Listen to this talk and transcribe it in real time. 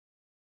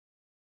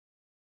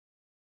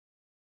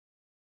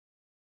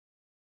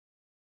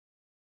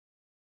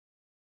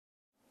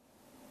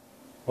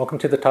Welcome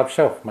to the Top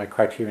Shelf, my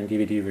Criterion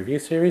DVD review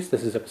series.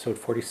 This is episode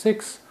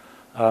 46.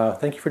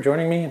 Thank you for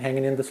joining me and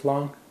hanging in this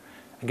long.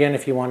 Again,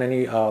 if you want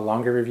any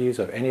longer reviews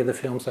of any of the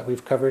films that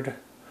we've covered,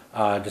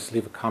 just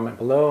leave a comment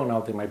below and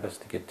I'll do my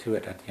best to get to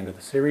it at the end of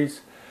the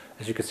series.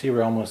 As you can see,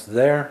 we're almost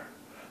there.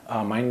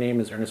 My name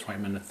is Ernest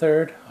Whiteman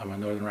III. I'm a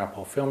Northern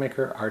Arapaho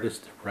filmmaker,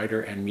 artist,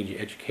 writer, and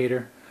media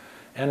educator.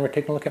 And we're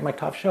taking a look at my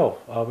top shelf,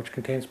 which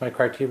contains my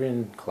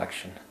Criterion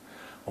collection.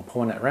 We'll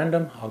pull one at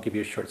random. I'll give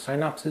you a short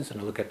synopsis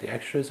and a look at the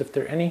extras if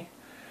there are any,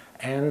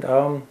 and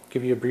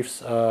give you a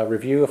brief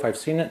review if I've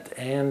seen it,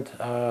 and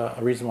a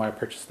reason why I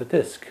purchased the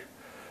disc.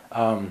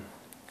 So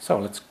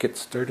let's get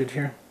started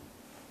here.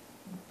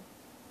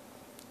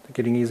 They're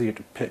getting easier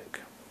to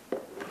pick.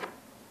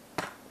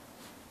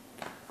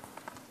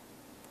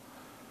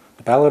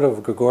 The Ballad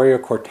of Gregorio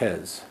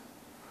Cortez.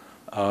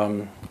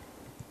 This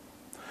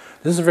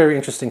is a very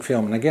interesting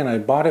film, and again, I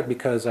bought it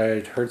because I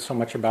had heard so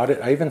much about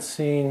it. I even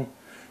seen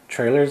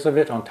trailers of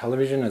it on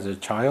television as a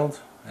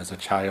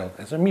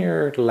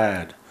mere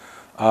lad,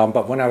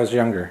 but when I was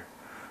younger.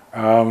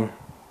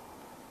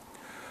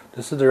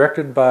 This is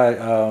directed by,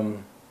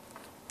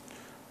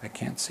 I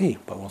can't see,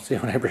 but we'll see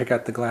when I break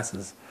out the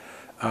glasses.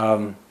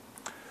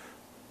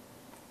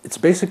 It's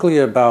basically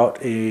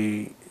about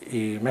a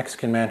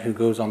Mexican man who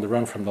goes on the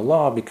run from the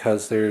law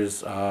because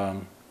there's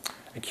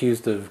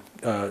accused of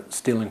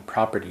stealing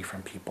property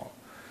from people.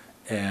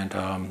 And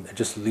it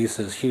just leads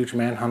to this huge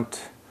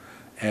manhunt.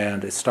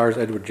 And it stars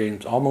Edward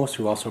James Olmos,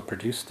 who also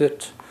produced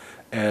it.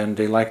 And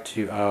they like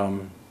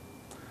to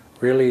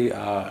really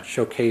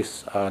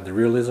showcase the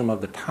realism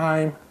of the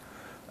time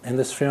in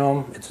this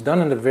film. It's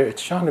done in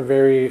it's shot in a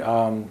very,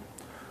 I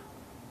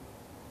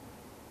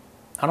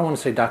don't want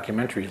to say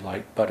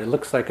documentary-like, but it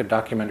looks like a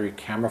documentary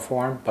camera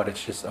form, but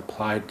it's just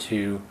applied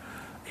to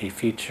a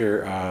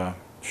feature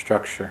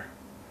structure.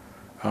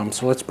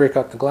 So let's break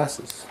out the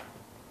glasses,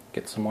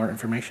 get some more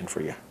information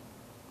for you.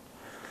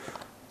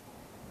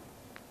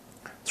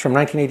 It's from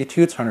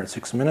 1982, it's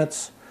 106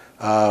 minutes.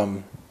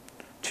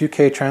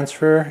 2K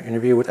transfer,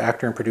 interview with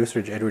actor and producer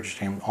Edward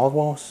James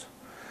Olmos.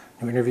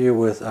 New interview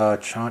with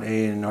Sean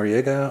A.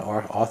 Noriega,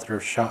 author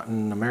of Shot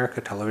in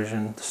America,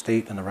 Television, the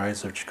State, and the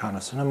Rise of Chicano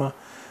Cinema.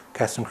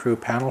 Cast and crew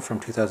panel from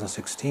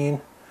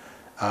 2016,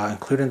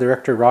 including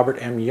director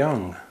Robert M.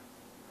 Young.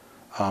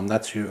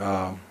 That's who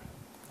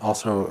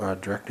also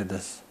directed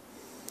this.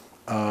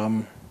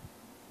 Plus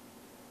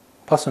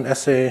an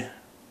essay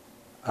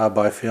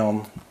by a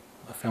film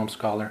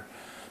scholar.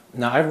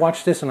 Now, I've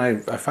watched this and I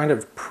find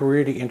it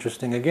pretty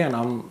interesting. Again,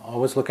 I'm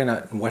always looking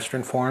at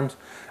Western forms.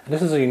 And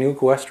this is a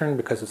unique Western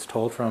because it's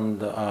told from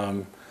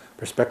the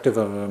perspective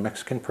of a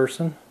Mexican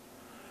person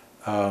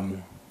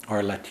or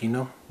a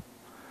Latino.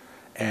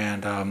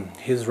 And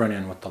his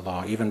run-in with the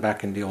law, even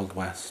back in the Old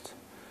West.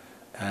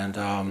 And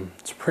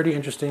it's pretty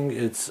interesting.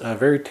 It's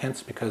very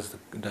tense because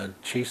the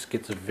chase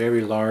gets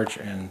very large,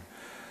 and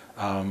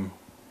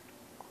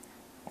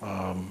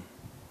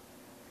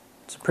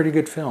it's a pretty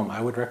good film. I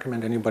would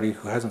recommend anybody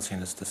who hasn't seen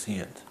this to see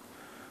it.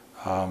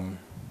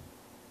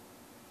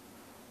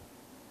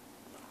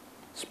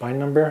 Spine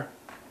number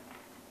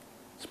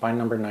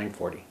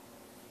 940.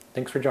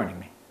 Thanks for joining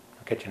me.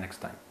 I'll catch you next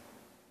time.